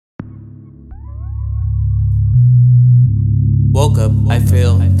Woke up, I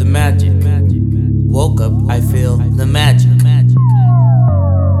feel the magic. Woke up, I feel the magic.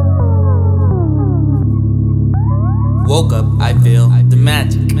 Woke up, I feel the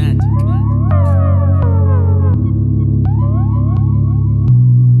magic.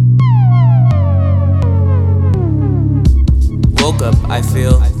 Woke up, I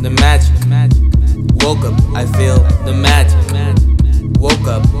feel the magic. Woke up, I feel the magic. Woke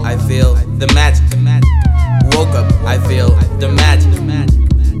up, I feel the magic. Woke up, I feel the magic.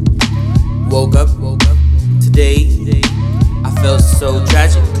 Woke up, today, I felt so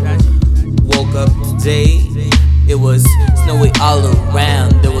tragic. Woke up today, it was snowy all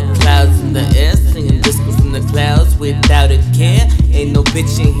around. There were clouds in the air, singing disco from the clouds without a care. Ain't no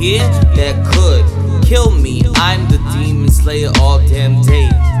bitch in here that could kill me. I'm the demon slayer all damn day.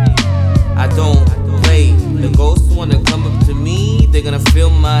 I don't play. The ghosts wanna come up to me. They're gonna feel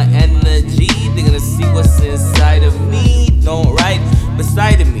my energy. They're gonna see what's inside of me. Don't write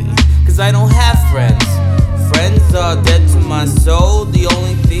beside of me, cause I don't have friends. Friends are dead to my soul. The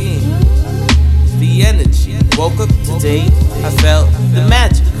only thing is the energy. Woke up today, I felt the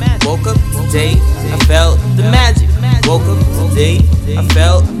magic. Woke up today, I felt the magic. Woke up today, I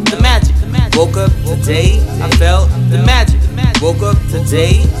felt the magic. Woke up today, I felt the magic. Woke up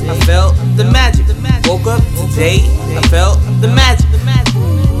today, I felt the magic. Woke up today, I felt the magic.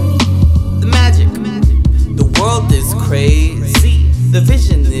 The magic. The world is crazy, the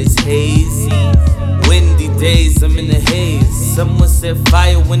vision is hazy. Windy days, I'm in the haze. Someone set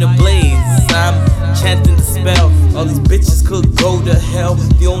fire when it blaze. I'm chanting the spell. All these bitches could go to hell.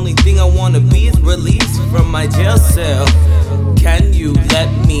 The only thing I wanna be is released from my jail cell. Can you let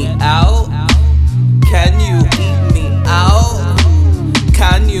me out? Can you eat me out?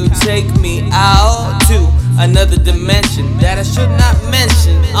 Can you take me out to another dimension that I should not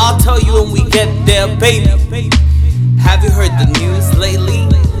mention? I'll tell you when we get there, baby. Have you heard the news lately?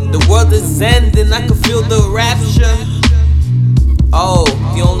 The world is ending, I can feel the rapture. Oh,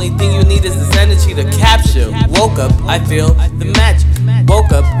 the only thing you need is this energy to capture. Woke up, I feel the magic.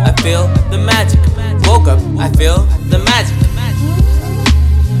 Woke up, I feel the magic. Woke up, I feel the magic.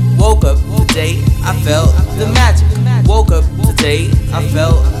 Woke up today, I felt the magic. Woke up today, I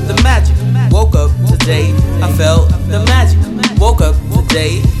felt the magic. Woke up today, I felt the magic. Woke up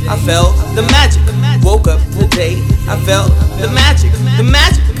today, I felt the magic. Woke up today, I felt the magic. The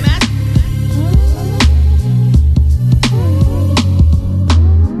magic.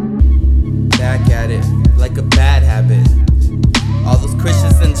 Back at it, like a bad habit. All those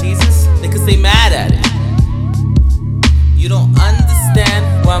Christians and Jesus, they could stay mad at it. You don't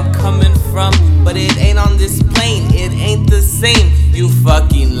understand where I'm coming from, but it ain't on this plane, it ain't the same. You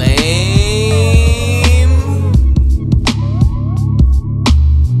fucking lame.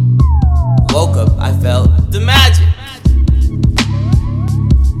 Woke up, I felt the magic.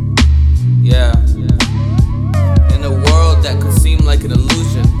 Yeah. In a world that could seem like an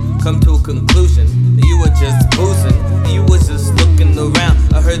illusion, come to a conclusion that you were just boozing, and you was just looking around.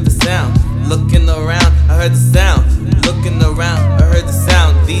 I heard the sound, looking around, I heard the sound, looking around, I heard the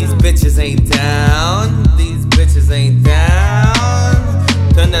sound. These bitches ain't down, these bitches ain't down.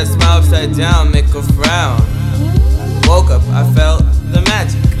 Turn that smile upside down, make her frown. Woke up, I felt the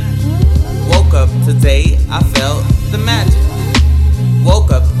magic. Woke up today, I felt the magic.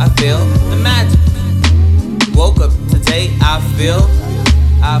 Woke up, I feel the magic. Woke up today, I feel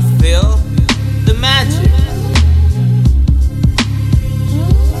the magic.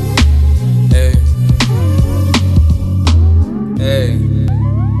 Hey, hey,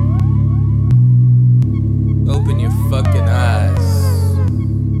 open your fucking eyes.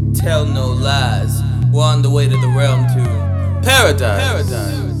 Tell no lies. We're on the way to the realm to paradise.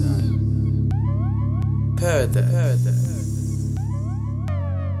 Paradise. Paradise.